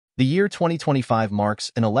The year 2025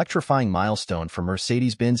 marks an electrifying milestone for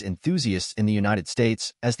Mercedes-Benz enthusiasts in the United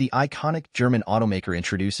States as the iconic German automaker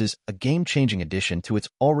introduces a game-changing addition to its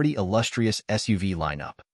already illustrious SUV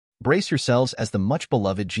lineup. Brace yourselves as the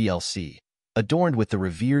much-beloved GLC, adorned with the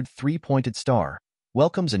revered three-pointed star,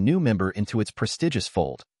 welcomes a new member into its prestigious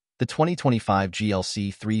fold, the 2025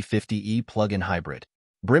 GLC 350e plug-in hybrid.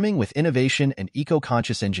 Brimming with innovation and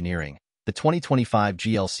eco-conscious engineering, the 2025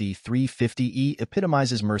 GLC 350e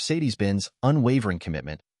epitomizes Mercedes-Benz unwavering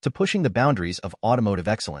commitment to pushing the boundaries of automotive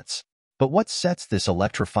excellence. But what sets this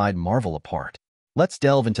electrified marvel apart? Let's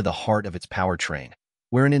delve into the heart of its powertrain,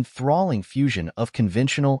 where an enthralling fusion of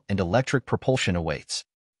conventional and electric propulsion awaits.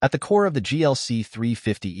 At the core of the GLC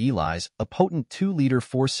 350e lies a potent 2-liter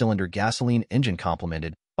 4-cylinder gasoline engine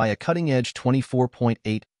complemented by a cutting-edge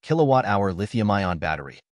 24.8 kilowatt-hour lithium-ion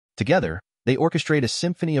battery. Together, they orchestrate a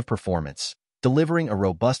symphony of performance, delivering a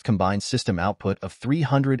robust combined system output of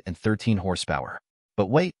 313 horsepower. But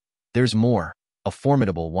wait, there's more. A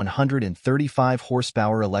formidable 135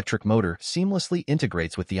 horsepower electric motor seamlessly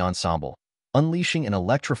integrates with the ensemble, unleashing an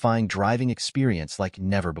electrifying driving experience like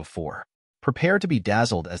never before. Prepare to be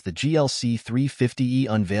dazzled as the GLC 350e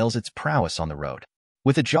unveils its prowess on the road.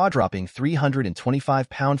 With a jaw-dropping 325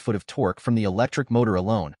 pound-foot of torque from the electric motor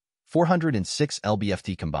alone, 406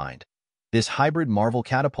 lb-ft combined, this hybrid marvel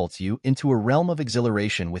catapults you into a realm of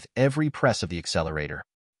exhilaration with every press of the accelerator.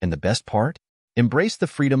 And the best part? Embrace the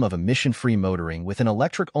freedom of emission-free motoring with an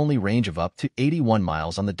electric-only range of up to 81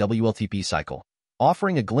 miles on the WLTP cycle,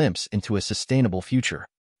 offering a glimpse into a sustainable future.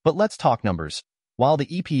 But let's talk numbers. While the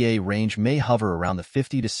EPA range may hover around the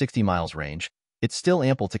 50 to 60 miles range, it's still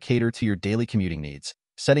ample to cater to your daily commuting needs,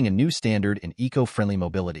 setting a new standard in eco-friendly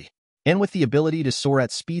mobility. And with the ability to soar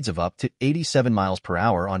at speeds of up to 87 miles per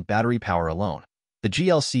hour on battery power alone, the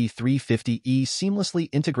GLC 350e seamlessly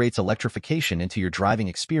integrates electrification into your driving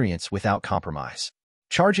experience without compromise.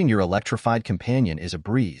 Charging your electrified companion is a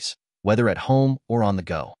breeze, whether at home or on the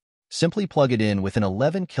go. Simply plug it in with an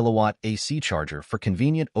 11-kilowatt AC charger for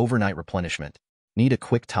convenient overnight replenishment. Need a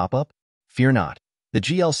quick top-up? Fear not. The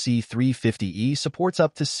GLC 350e supports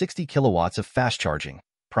up to 60 kilowatts of fast charging,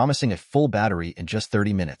 promising a full battery in just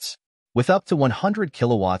 30 minutes. With up to 100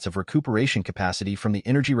 kilowatts of recuperation capacity from the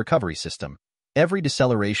energy recovery system, every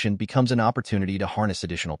deceleration becomes an opportunity to harness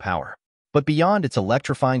additional power. But beyond its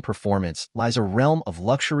electrifying performance lies a realm of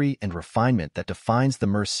luxury and refinement that defines the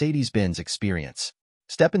Mercedes-Benz experience.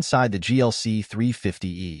 Step inside the GLC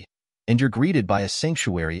 350e, and you're greeted by a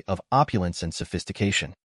sanctuary of opulence and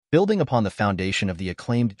sophistication. Building upon the foundation of the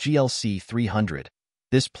acclaimed GLC 300,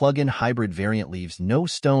 this plug-in hybrid variant leaves no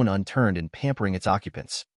stone unturned in pampering its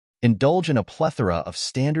occupants. Indulge in a plethora of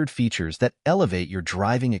standard features that elevate your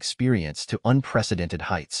driving experience to unprecedented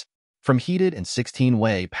heights. From heated and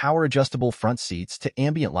 16-way power-adjustable front seats to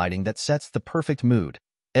ambient lighting that sets the perfect mood,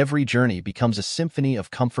 every journey becomes a symphony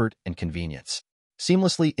of comfort and convenience.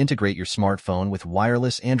 Seamlessly integrate your smartphone with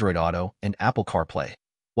wireless Android Auto and Apple CarPlay,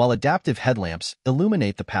 while adaptive headlamps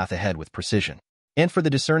illuminate the path ahead with precision. And for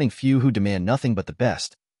the discerning few who demand nothing but the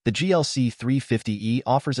best, the GLC 350e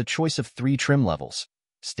offers a choice of 3 trim levels: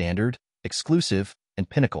 Standard, Exclusive, and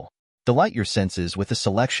Pinnacle. Delight your senses with a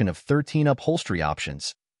selection of 13 upholstery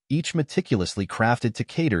options, each meticulously crafted to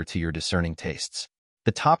cater to your discerning tastes.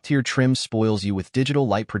 The top-tier trim spoils you with digital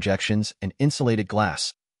light projections and insulated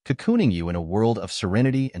glass, cocooning you in a world of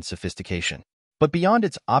serenity and sophistication. But beyond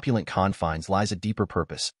its opulent confines lies a deeper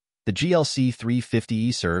purpose. The GLC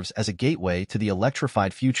 350e serves as a gateway to the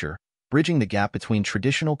electrified future, bridging the gap between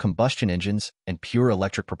traditional combustion engines and pure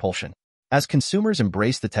electric propulsion. As consumers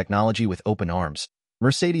embrace the technology with open arms,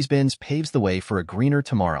 Mercedes-Benz paves the way for a greener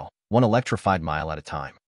tomorrow, one electrified mile at a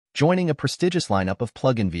time. Joining a prestigious lineup of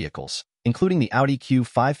plug-in vehicles, including the Audi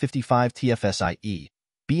Q555 TFSI-e,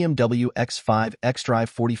 BMW X5 xDrive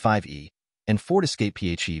 45e, and Ford Escape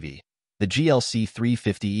PHEV, the GLC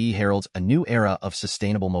 350e heralds a new era of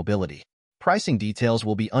sustainable mobility. Pricing details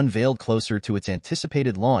will be unveiled closer to its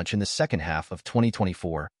anticipated launch in the second half of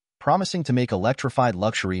 2024, promising to make electrified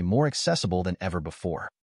luxury more accessible than ever before.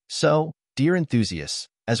 So, dear enthusiasts,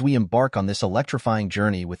 as we embark on this electrifying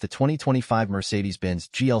journey with the 2025 Mercedes-Benz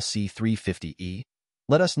GLC 350e,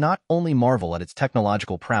 let us not only marvel at its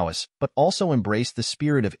technological prowess, but also embrace the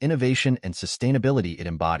spirit of innovation and sustainability it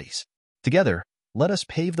embodies. Together, let us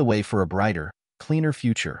pave the way for a brighter, cleaner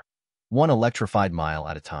future, one electrified mile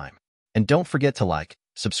at a time. And don't forget to like,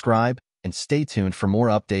 subscribe, and stay tuned for more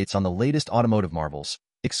updates on the latest automotive marvels,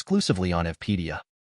 exclusively on Fpedia.